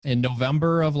In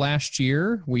November of last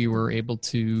year, we were able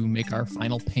to make our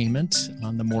final payment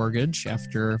on the mortgage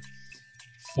after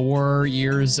 4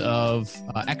 years of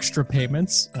extra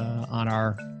payments on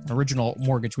our original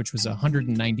mortgage, which was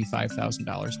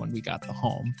 $195,000 when we got the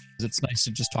home. It's nice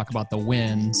to just talk about the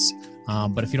wins,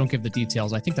 but if you don't give the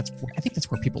details, I think that's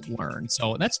where people learn.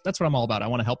 So that's what I'm all about. I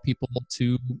want to help people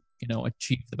to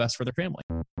achieve the best for their family.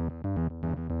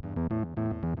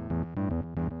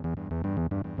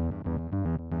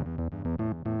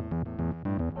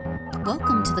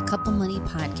 Welcome to the Couple Money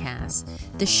Podcast,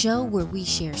 the show where we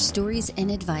share stories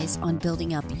and advice on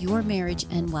building up your marriage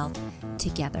and wealth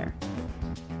together.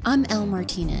 I'm Elle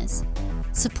Martinez.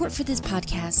 Support for this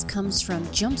podcast comes from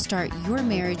Jumpstart Your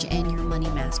Marriage and Your Money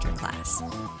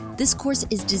Masterclass. This course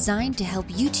is designed to help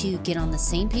you two get on the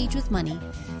same page with money,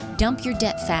 dump your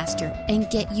debt faster, and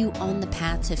get you on the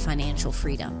path to financial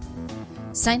freedom.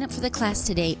 Sign up for the class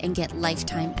today and get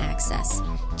lifetime access.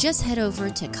 Just head over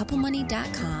to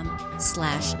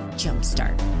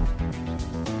couplemoney.com/jumpstart.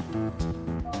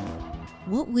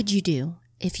 What would you do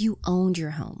if you owned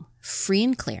your home free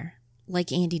and clear,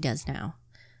 like Andy does now?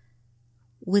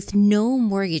 With no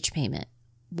mortgage payment,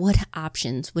 what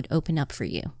options would open up for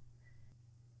you?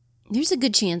 There's a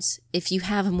good chance if you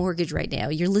have a mortgage right now,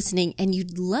 you're listening and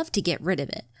you'd love to get rid of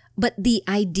it. But the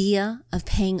idea of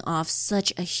paying off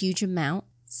such a huge amount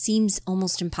seems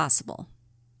almost impossible.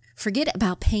 Forget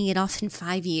about paying it off in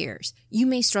 5 years. You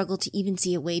may struggle to even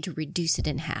see a way to reduce it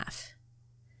in half.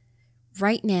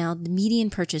 Right now, the median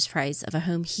purchase price of a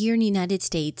home here in the United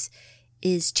States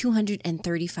is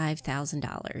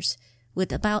 $235,000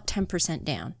 with about 10%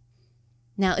 down.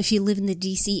 Now, if you live in the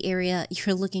DC area,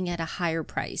 you're looking at a higher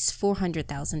price,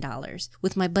 $400,000,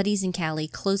 with my buddies in Cali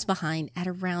close behind at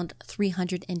around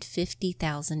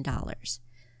 $350,000.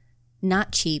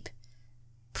 Not cheap,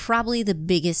 probably the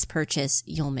biggest purchase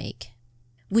you'll make,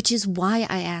 which is why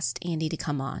I asked Andy to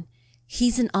come on.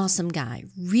 He's an awesome guy,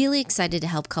 really excited to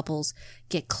help couples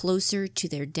get closer to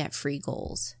their debt-free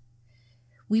goals.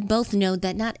 We both know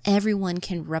that not everyone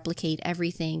can replicate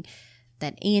everything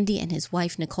that Andy and his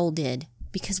wife Nicole did,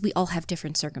 because we all have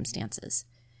different circumstances.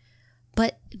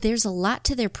 But there's a lot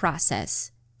to their process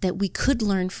that we could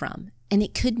learn from, and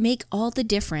it could make all the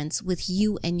difference with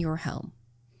you and your home.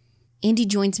 Andy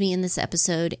joins me in this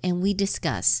episode, and we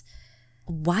discuss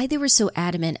why they were so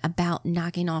adamant about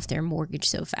knocking off their mortgage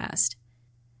so fast,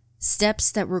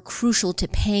 steps that were crucial to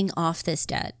paying off this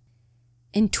debt,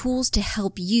 and tools to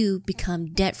help you become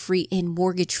debt-free and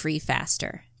mortgage-free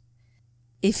faster.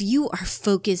 If you are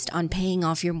focused on paying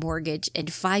off your mortgage in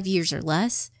 5 years or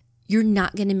less, you're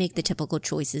not going to make the typical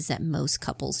choices that most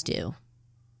couples do.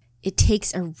 It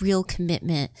takes a real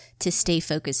commitment to stay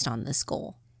focused on this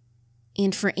goal.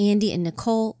 And for Andy and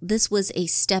Nicole, this was a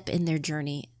step in their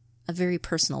journey, a very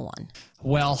personal one.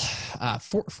 Well,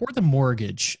 for the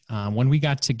mortgage, when we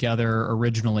got together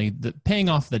originally, paying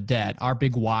off the debt, our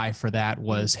big why for that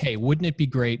was, hey, wouldn't it be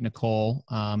great, Nicole?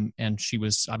 And she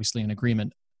was obviously in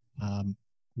agreement.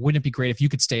 Wouldn't it be great if you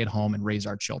could stay at home and raise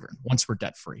our children once we're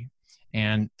debt free?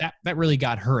 And that really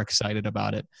got her excited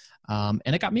about it. And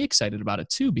it got me excited about it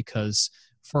too, because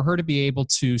for her to be able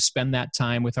to spend that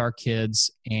time with our kids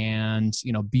and,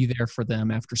 be there for them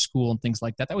after school and things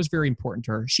like that, that was very important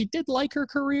to her. She did like her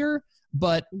career,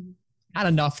 but not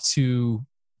enough to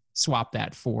swap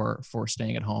that for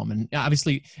staying at home. And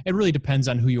obviously it really depends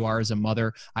on who you are as a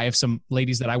mother. I have some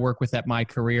ladies that I work with at my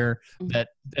career that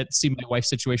see my wife's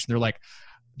situation. They're like,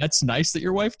 that's nice that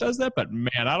your wife does that, but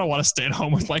man, I don't want to stay at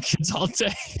home with my kids all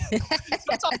day.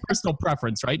 That's all personal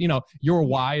preference, right? Your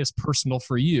why is personal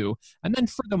for you. And then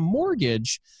for the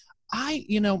mortgage,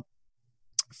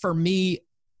 for me,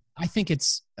 I think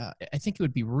it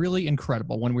would be really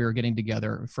incredible when we were getting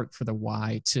together for the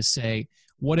why to say,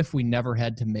 what if we never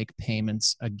had to make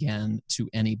payments again to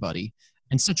anybody,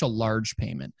 and such a large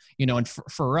payment, and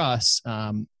for us,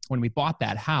 when we bought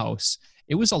that house,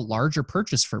 it was a larger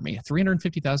purchase for me. A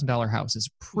 $350,000 house is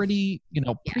pretty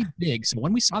big. So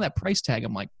when we saw that price tag,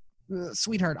 I'm like,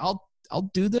 sweetheart, I'll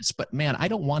do this, but man, I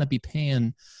don't want to be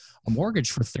paying a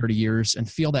mortgage for 30 years and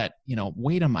feel that,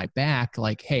 weight on my back.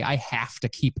 Like, hey, I have to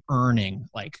keep earning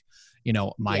my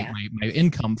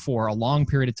income for a long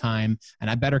period of time, and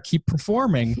I better keep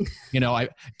performing. I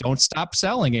don't stop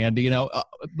selling, Andy,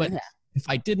 but if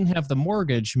I didn't have the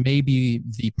mortgage, maybe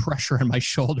the pressure on my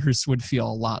shoulders would feel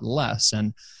a lot less.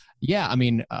 And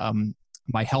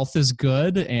my health is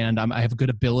good and I have good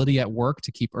ability at work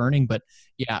to keep earning. But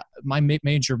yeah, my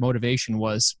major motivation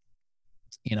was,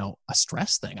 a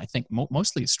stress thing. I think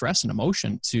mostly stress and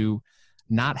emotion to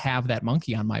not have that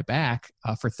monkey on my back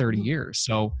for 30 years.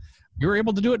 So we were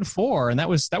able to do it in 4, and that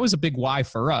was a big why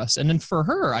for us. And then for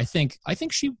her, I think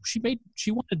she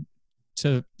wanted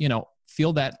to,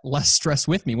 feel that less stress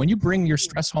with me. When you bring your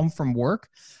stress home from work,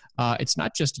 it's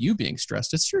not just you being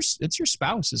stressed; it's your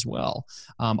spouse as well.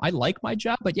 I like my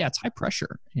job, but yeah, it's high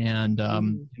pressure, and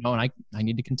and I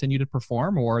need to continue to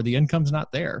perform, or the income's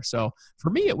not there. So for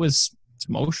me, it's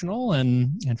emotional,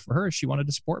 and for her, she wanted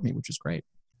to support me, which is great.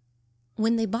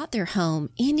 When they bought their home,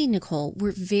 Andy and Nicole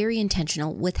were very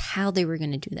intentional with how they were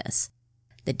going to do this.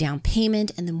 The down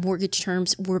payment and the mortgage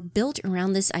terms were built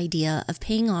around this idea of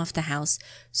paying off the house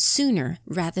sooner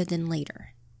rather than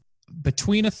later.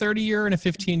 Between a 30-year and a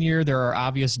 15-year, there are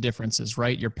obvious differences,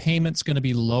 right? Your payment's going to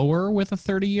be lower with a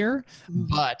 30-year,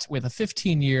 but with a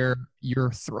 15-year,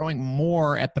 you're throwing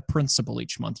more at the principal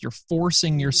each month. You're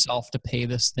forcing yourself to pay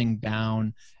this thing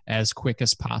down as quick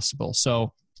as possible.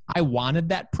 So I wanted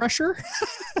that pressure.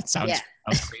 That sounds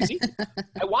crazy.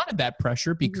 I wanted that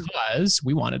pressure because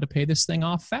we wanted to pay this thing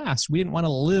off fast. We didn't want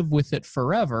to live with it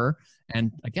forever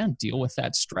and, again, deal with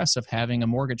that stress of having a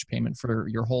mortgage payment for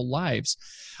your whole lives.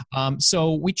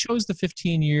 So we chose the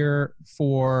 15-year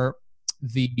for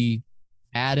the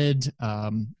added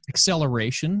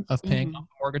acceleration of paying off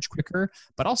the mortgage quicker,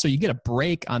 but also you get a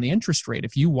break on the interest rate.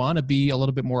 If you want to be a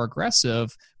little bit more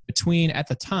aggressive, at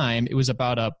the time, it was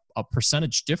about a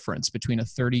percentage difference between a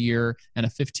 30-year and a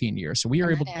 15-year. So we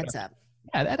were able to adds up.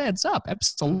 Yeah, that adds up.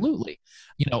 Absolutely.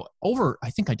 I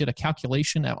think I did a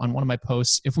calculation on one of my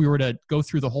posts. If we were to go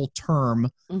through the whole term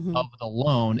of the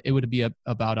loan, it would be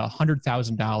about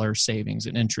 $100,000 savings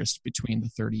in interest between the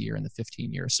 30-year and the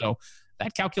 15-year. So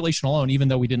that calculation alone, even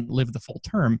though we didn't live the full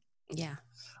term,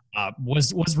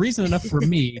 was reason enough for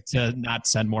me to not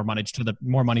send more money to the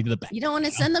bank. You don't want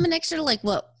to send them an extra,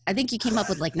 I think you came up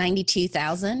with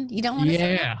 $92,000. You don't want to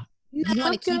send them? You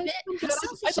want to keep it?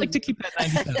 I'd like to keep that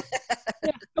 90,000.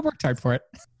 Yeah, I worked hard for it.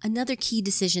 Another key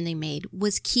decision they made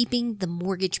was keeping the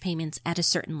mortgage payments at a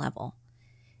certain level.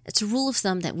 It's a rule of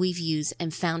thumb that we've used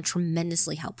and found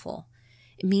tremendously helpful.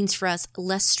 It means for us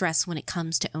less stress when it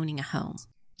comes to owning a home.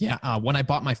 Yeah, when I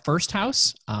bought my first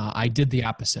house, I did the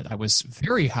opposite. I was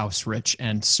very house rich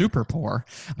and super poor.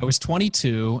 I was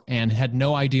 22 and had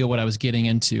no idea what I was getting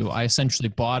into. I essentially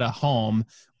bought a home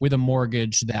with a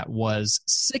mortgage that was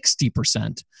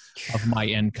 60% of my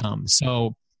income.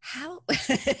 So how?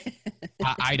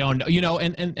 I don't know,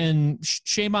 and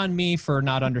shame on me for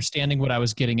not understanding what I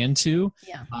was getting into.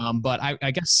 Yeah. But I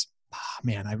guess,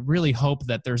 man, I really hope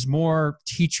that there's more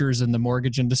teachers in the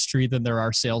mortgage industry than there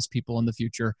are salespeople in the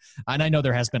future. And I know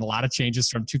there has been a lot of changes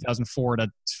from 2004 to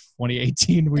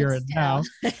 2018 we are in now.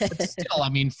 But still,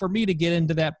 for me to get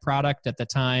into that product at the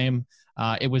time,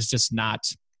 it was just not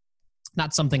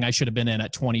something I should have been in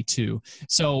at 22.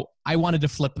 So I wanted to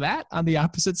flip that on the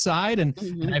opposite side. And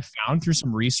I found through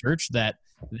some research that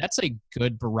that's a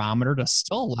good barometer to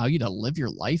still allow you to live your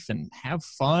life and have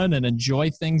fun and enjoy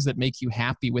things that make you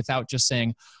happy without just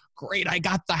saying, great, I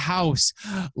got the house.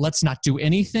 Let's not do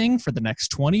anything for the next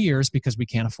 20 years because we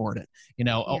can't afford it.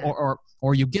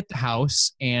 Or you get the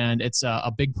house and it's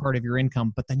a big part of your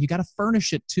income, but then you got to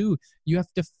furnish it too. You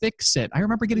have to fix it. I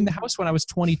remember getting the house when I was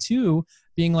 22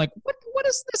 being like, what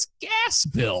is this gas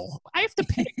bill? I have to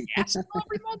pay gas bill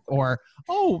every month. Or,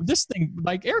 oh, this thing,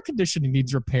 like air conditioning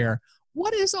needs repair.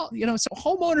 What is all, so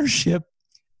home ownership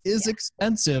is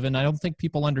expensive, and I don't think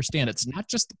people understand. It's not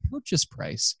just the purchase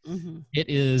price. It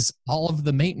is all of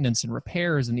the maintenance and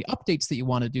repairs and the updates that you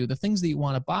want to do, the things that you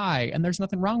want to buy, and there's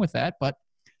nothing wrong with that, but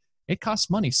it costs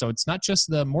money. So it's not just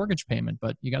the mortgage payment,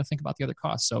 but you got to think about the other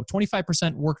costs. So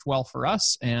 25% worked well for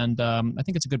us, and I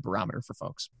think it's a good barometer for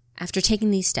folks. After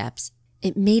taking these steps,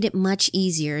 it made it much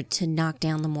easier to knock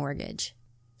down the mortgage.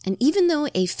 And even though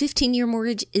a 15-year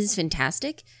mortgage is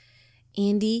fantastic,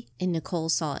 Andy and Nicole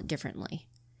saw it differently.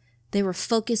 They were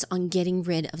focused on getting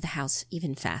rid of the house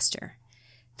even faster.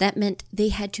 That meant they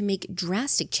had to make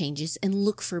drastic changes and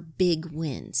look for big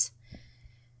wins.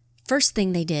 First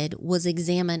thing they did was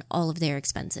examine all of their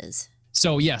expenses.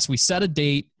 So yes, we set a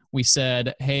date. We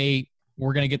said, hey,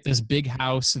 we're going to get this big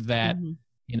house that,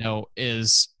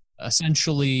 is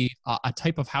essentially a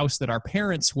type of house that our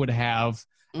parents would have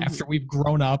after we've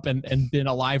grown up and been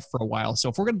alive for a while. So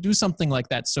if we're going to do something like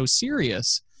that so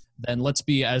serious, then let's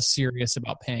be as serious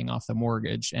about paying off the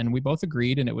mortgage. And we both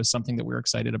agreed, and it was something that we were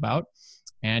excited about.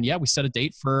 And yeah, we set a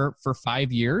date for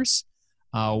 5 years.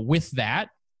 With that,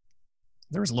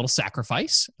 there was a little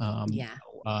sacrifice.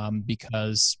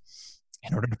 Because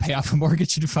in order to pay off a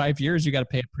mortgage in 5 years, you got to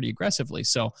pay it pretty aggressively.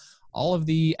 So all of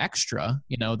the extra,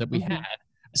 that we had,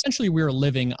 essentially we were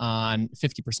living on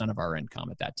 50% of our income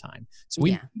at that time. So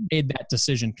we made that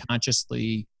decision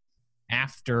consciously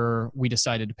after we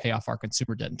decided to pay off our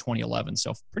consumer debt in 2011.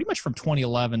 So pretty much from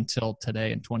 2011 till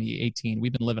today in 2018,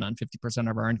 we've been living on 50%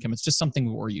 of our income. It's just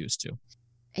something we're used to.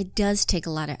 It does take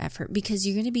a lot of effort because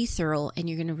you're going to be thorough and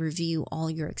you're going to review all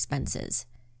your expenses.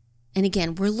 And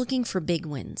again, we're looking for big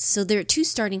wins. So there are 2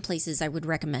 starting places I would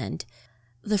recommend.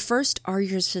 The first are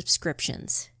your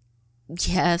subscriptions.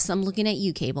 Yes, I'm looking at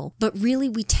you, cable. But really,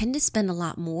 we tend to spend a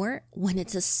lot more when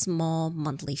it's a small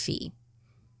monthly fee.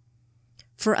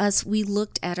 For us, we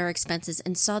looked at our expenses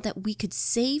and saw that we could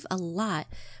save a lot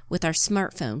with our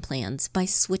smartphone plans by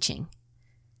switching.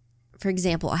 For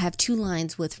example, I have 2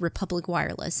 lines with Republic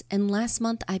Wireless, and last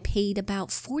month I paid about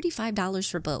 $45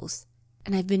 for both,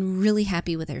 and I've been really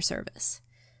happy with their service.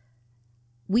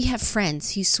 We have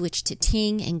friends who switched to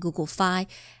Ting and Google Fi,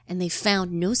 and they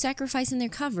found no sacrifice in their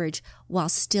coverage while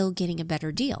still getting a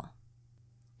better deal.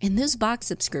 And those box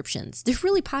subscriptions, they're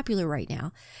really popular right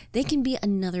now. They can be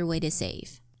another way to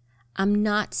save. I'm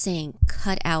not saying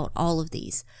cut out all of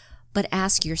these, but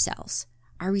ask yourselves,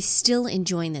 are we still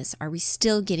enjoying this? Are we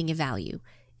still getting a value?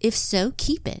 If so,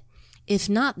 keep it. If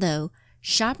not, though,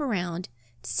 shop around,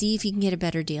 see if you can get a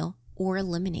better deal, or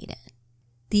eliminate it.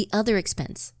 The other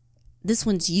expense, this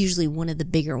one's usually one of the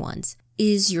bigger ones,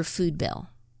 is your food bill.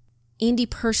 Andy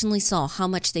personally saw how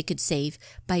much they could save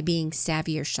by being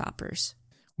savvier shoppers.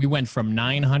 We went from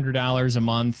 $900 a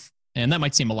month, and that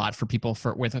might seem a lot for people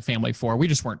with a family of 4.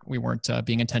 We weren't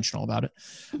being intentional about it.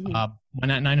 Mm-hmm.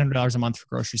 $900 a month for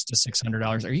groceries to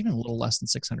 $600, or even a little less than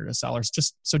 $600.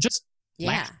 Just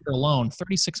last year alone,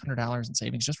 $3,600 in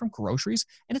savings just from groceries,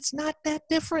 and it's not that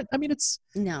different. I mean,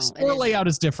 store layout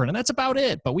is different, and that's about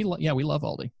it. But we love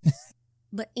Aldi.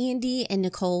 But Andy and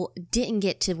Nicole didn't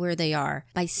get to where they are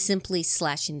by simply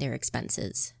slashing their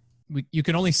expenses. You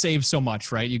can only save so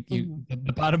much, right?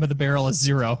 The bottom of the barrel is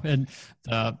 0, and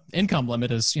the income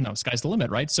limit is, sky's the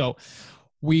limit, right? So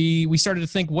we started to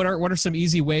think, what are some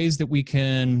easy ways that we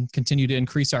can continue to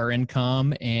increase our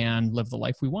income and live the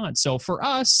life we want? So for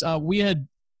us, we had,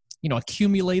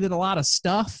 accumulated a lot of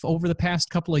stuff over the past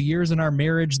couple of years in our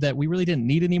marriage that we really didn't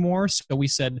need anymore. So we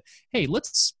said, hey,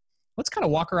 let's kind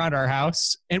of walk around our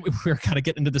house. And we were kind of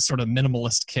getting into this sort of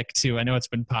minimalist kick too. I know it's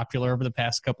been popular over the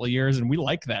past couple of years, and we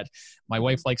like that. My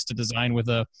wife likes to design with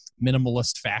a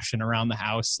minimalist fashion around the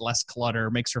house, less clutter,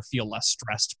 makes her feel less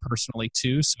stressed personally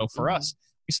too. So for us,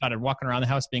 we started walking around the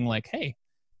house being like, hey,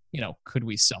 could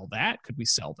we sell that? Could we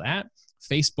sell that?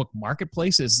 Facebook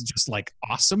Marketplace is just like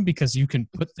awesome because you can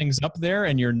put things up there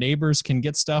and your neighbors can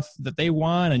get stuff that they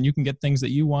want, and you can get things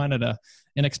that you want at a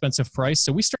inexpensive price.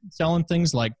 So we started selling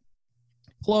things like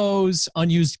clothes,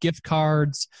 unused gift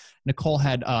cards. Nicole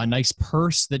had a nice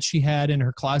purse that she had in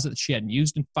her closet that she hadn't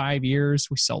used in 5 years.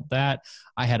 We sold that.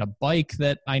 I had a bike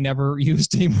that I never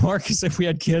used anymore because if we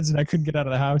had kids and I couldn't get out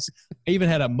of the house. I even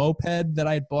had a moped that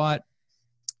I had bought,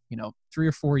 3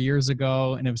 or 4 years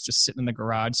ago, and it was just sitting in the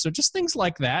garage. So just things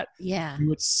like that. Yeah. We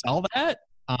would sell that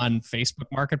on Facebook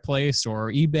Marketplace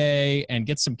or eBay and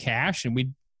get some cash, and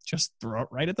we'd just throw it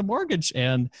right at the mortgage.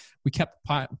 And we kept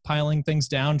piling things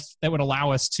down that would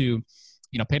allow us to,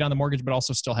 pay down the mortgage, but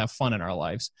also still have fun in our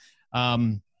lives.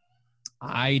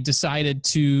 I decided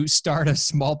to start a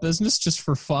small business just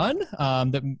for fun.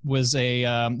 That was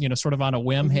sort of on a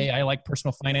whim. Mm-hmm. Hey, I like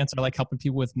personal finance. I like helping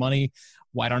people with money.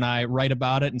 Why don't I write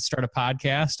about it and start a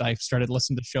podcast? I started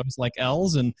listening to shows like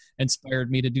L's, and inspired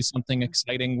me to do something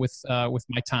exciting with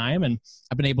my time. And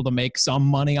I've been able to make some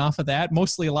money off of that,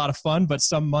 mostly a lot of fun, but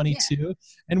some money too.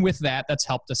 And with that's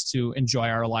helped us to enjoy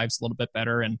our lives a little bit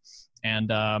better and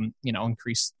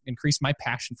increase my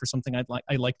passion for something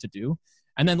I like to do.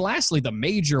 And then lastly, the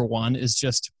major one is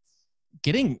just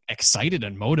getting excited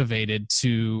and motivated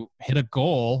to hit a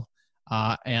goal.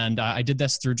 And I did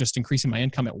this through just increasing my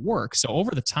income at work. So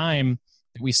over the time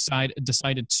that we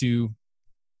decided to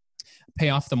pay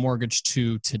off the mortgage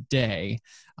to today,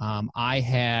 I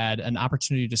had an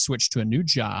opportunity to switch to a new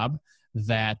job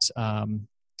that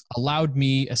allowed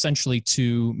me essentially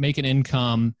to make an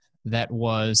income that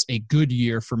was a good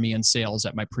year for me in sales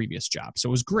at my previous job. So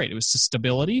it was great. It was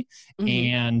stability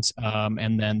and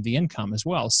then the income as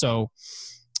well. So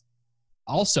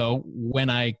also when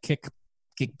I kick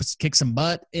some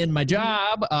butt in my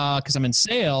job, because I'm in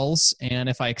sales, and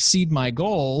if I exceed my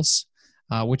goals,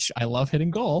 which I love hitting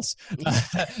goals,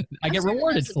 I get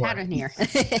rewarded for it. Here.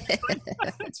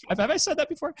 Have I said that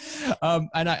before?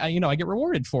 And I get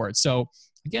rewarded for it. So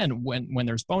again, when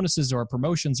there's bonuses or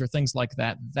promotions or things like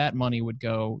that, that money would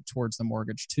go towards the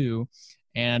mortgage too.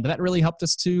 And that really helped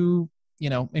us to,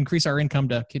 increase our income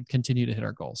to continue to hit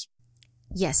our goals.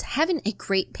 Yes, having a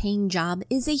great paying job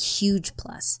is a huge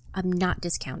plus. I'm not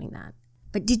discounting that.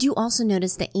 But did you also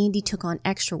notice that Andy took on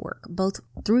extra work, both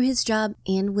through his job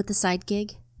and with the side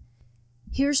gig?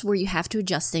 Here's where you have to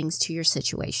adjust things to your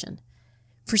situation.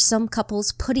 For some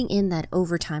couples, putting in that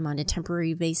overtime on a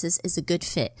temporary basis is a good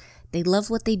fit. They love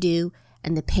what they do,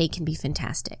 and the pay can be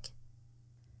fantastic.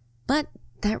 But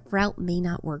that route may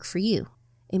not work for you.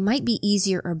 It might be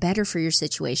easier or better for your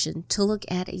situation to look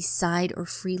at a side or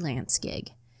freelance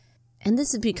gig. And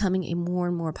this is becoming a more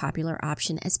and more popular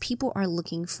option as people are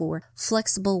looking for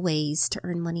flexible ways to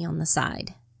earn money on the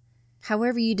side.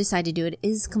 However you decide to do it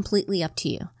is completely up to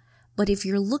you. But if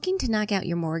you're looking to knock out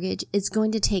your mortgage, it's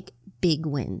going to take big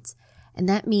wins. And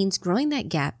that means growing that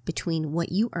gap between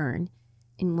what you earn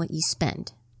and what you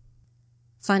spend.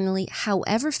 Finally,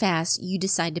 however fast you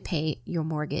decide to pay your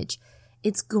mortgage,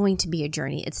 it's going to be a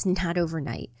journey. It's not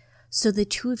overnight. So the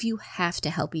two of you have to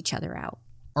help each other out.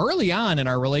 Early on in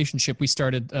our relationship, we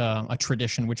started a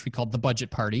tradition which we called the budget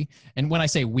party. And when I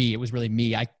say we, it was really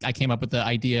me. I came up with the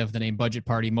idea of the name budget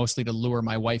party mostly to lure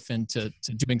my wife into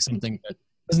doing something that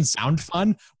doesn't sound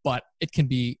fun, but it can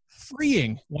be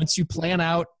freeing once you plan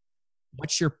out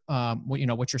what your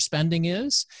spending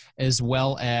is, as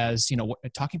well as,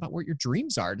 talking about what your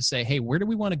dreams are, to say, hey, where do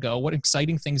we want to go? What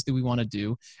exciting things do we want to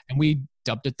do? And we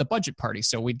dubbed it the budget party.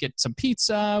 So we'd get some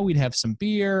pizza, we'd have some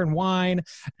beer and wine.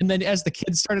 And then as the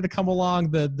kids started to come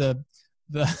along, the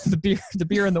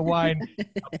beer and the wine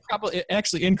probably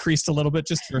actually increased a little bit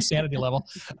just for sanity level.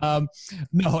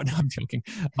 No, I'm joking.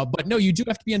 But no, you do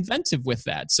have to be inventive with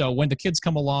that. So when the kids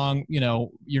come along,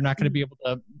 you're not going to be able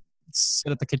to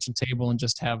sit at the kitchen table and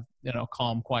just have,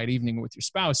 calm, quiet evening with your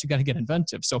spouse. You got to get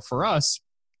inventive. So for us,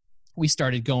 we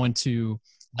started going to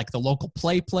like the local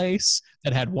play place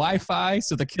that had Wi-Fi.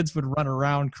 So the kids would run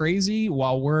around crazy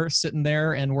while we're sitting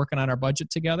there and working on our budget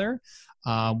together.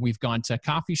 We've gone to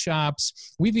coffee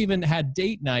shops. We've even had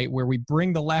date night where we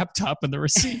bring the laptop and the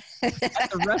receipt at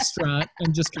the restaurant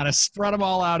and just kind of spread them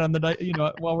all out on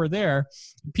the, while we're there.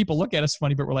 People look at us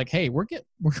funny, but we're like, hey, we're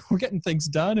getting things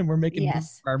done and we're making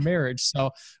yes. our marriage.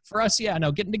 So for us,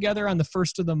 getting together on the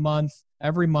first of the month,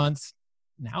 every month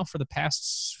now for the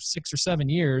past 6 or 7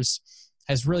 years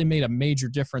has really made a major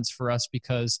difference for us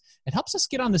because it helps us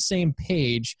get on the same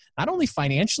page, not only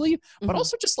financially, but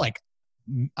also just like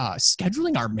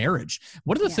scheduling our marriage.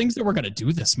 What are the things that we're going to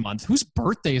do this month? Whose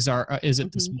birthdays is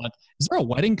it this month? Is there a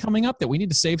wedding coming up that we need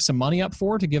to save some money up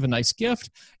for to give a nice gift?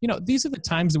 These are the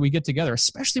times that we get together,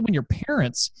 especially when you're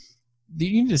parents.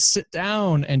 You need to sit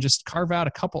down and just carve out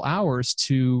a couple hours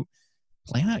to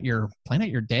plan out your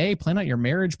day, plan out your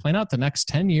marriage, plan out the next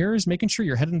 10 years, making sure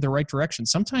you're heading in the right direction.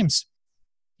 Sometimes,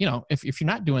 if you're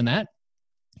not doing that,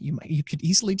 you could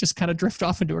easily just kind of drift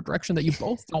off into a direction that you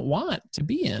both don't want to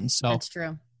be in. So that's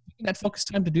true. That focused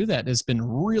time to do that has been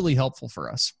really helpful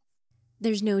for us.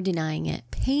 There's no denying it.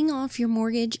 Paying off your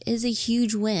mortgage is a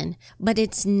huge win, but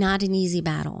it's not an easy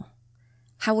battle.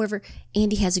 However,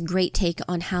 Andy has a great take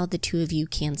on how the two of you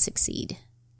can succeed.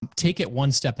 Take it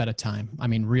one step at a time. I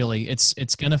mean, really, it's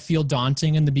going to feel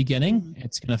daunting in the beginning.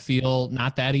 It's going to feel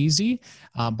not that easy.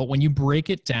 But when you break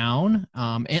it down,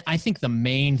 and I think the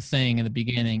main thing in the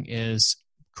beginning is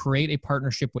create a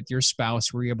partnership with your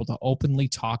spouse where you're able to openly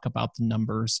talk about the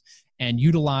numbers and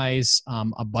utilize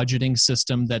a budgeting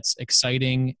system that's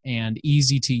exciting and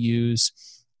easy to use.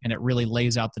 And it really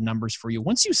lays out the numbers for you.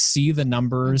 Once you see the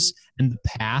numbers and the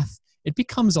path, it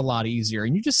becomes a lot easier.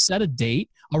 And you just set a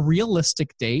date, a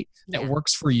realistic date that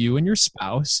works for you and your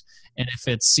spouse. And if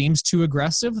it seems too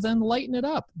aggressive, then lighten it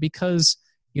up, because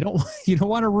you don't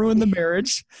want to ruin the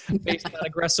marriage based on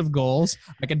aggressive goals.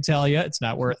 I can tell you it's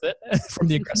not worth it from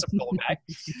the aggressive goal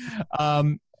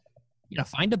guy.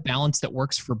 Find a balance that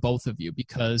works for both of you,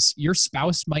 because your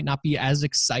spouse might not be as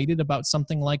excited about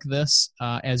something like this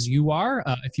as you are.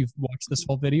 If you've watched this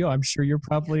whole video, I'm sure you're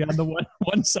probably on the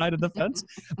one side of the fence.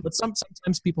 But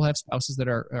sometimes people have spouses that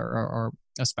are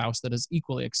a spouse that is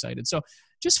equally excited. So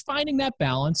just finding that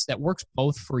balance that works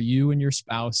both for you and your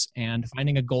spouse, and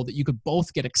finding a goal that you could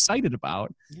both get excited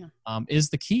about is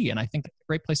the key. And I think that's a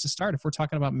great place to start. If we're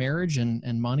talking about marriage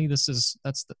and money, that's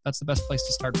the best place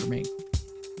to start for me.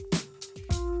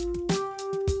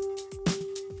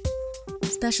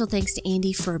 Special thanks to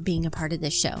Andy for being a part of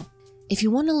this show. If you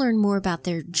want to learn more about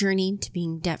their journey to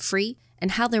being debt-free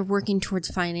and how they're working towards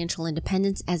financial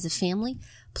independence as a family,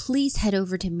 please head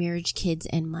over to Marriage, Kids,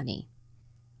 and Money.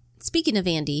 Speaking of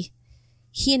Andy,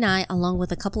 he and I, along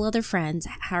with a couple other friends,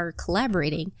 are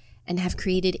collaborating and have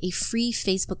created a free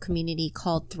Facebook community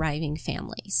called Thriving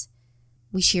Families.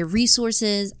 We share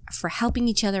resources for helping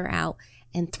each other out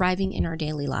and thriving in our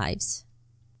daily lives.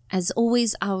 As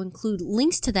always, I'll include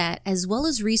links to that as well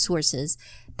as resources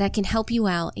that can help you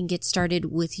out and get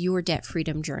started with your debt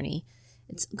freedom journey,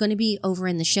 It's going to be over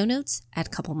in the show notes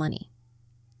at Couple Money.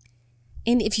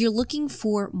 And if you're looking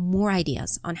for more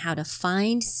ideas on how to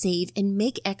find, save, and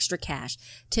make extra cash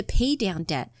to pay down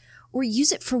debt or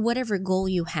use it for whatever goal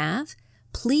you have,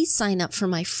 please sign up for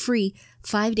my free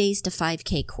 5 Days to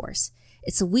 5K course.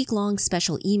 It's a week-long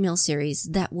special email series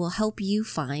that will help you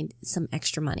find some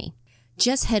extra money.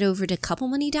 Just head over to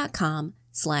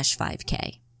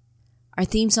couplemoney.com/5K. Our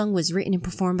theme song was written and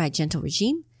performed by Gentle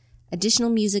Regime. Additional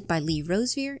music by Lee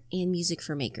Rosevere and Music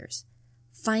for Makers.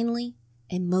 Finally,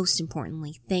 and most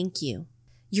importantly, thank you.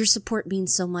 Your support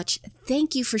means so much.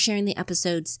 Thank you for sharing the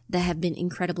episodes that have been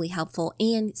incredibly helpful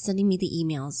and sending me the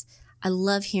emails. I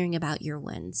love hearing about your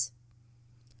wins.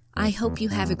 I hope you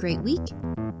have a great week.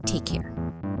 Take care.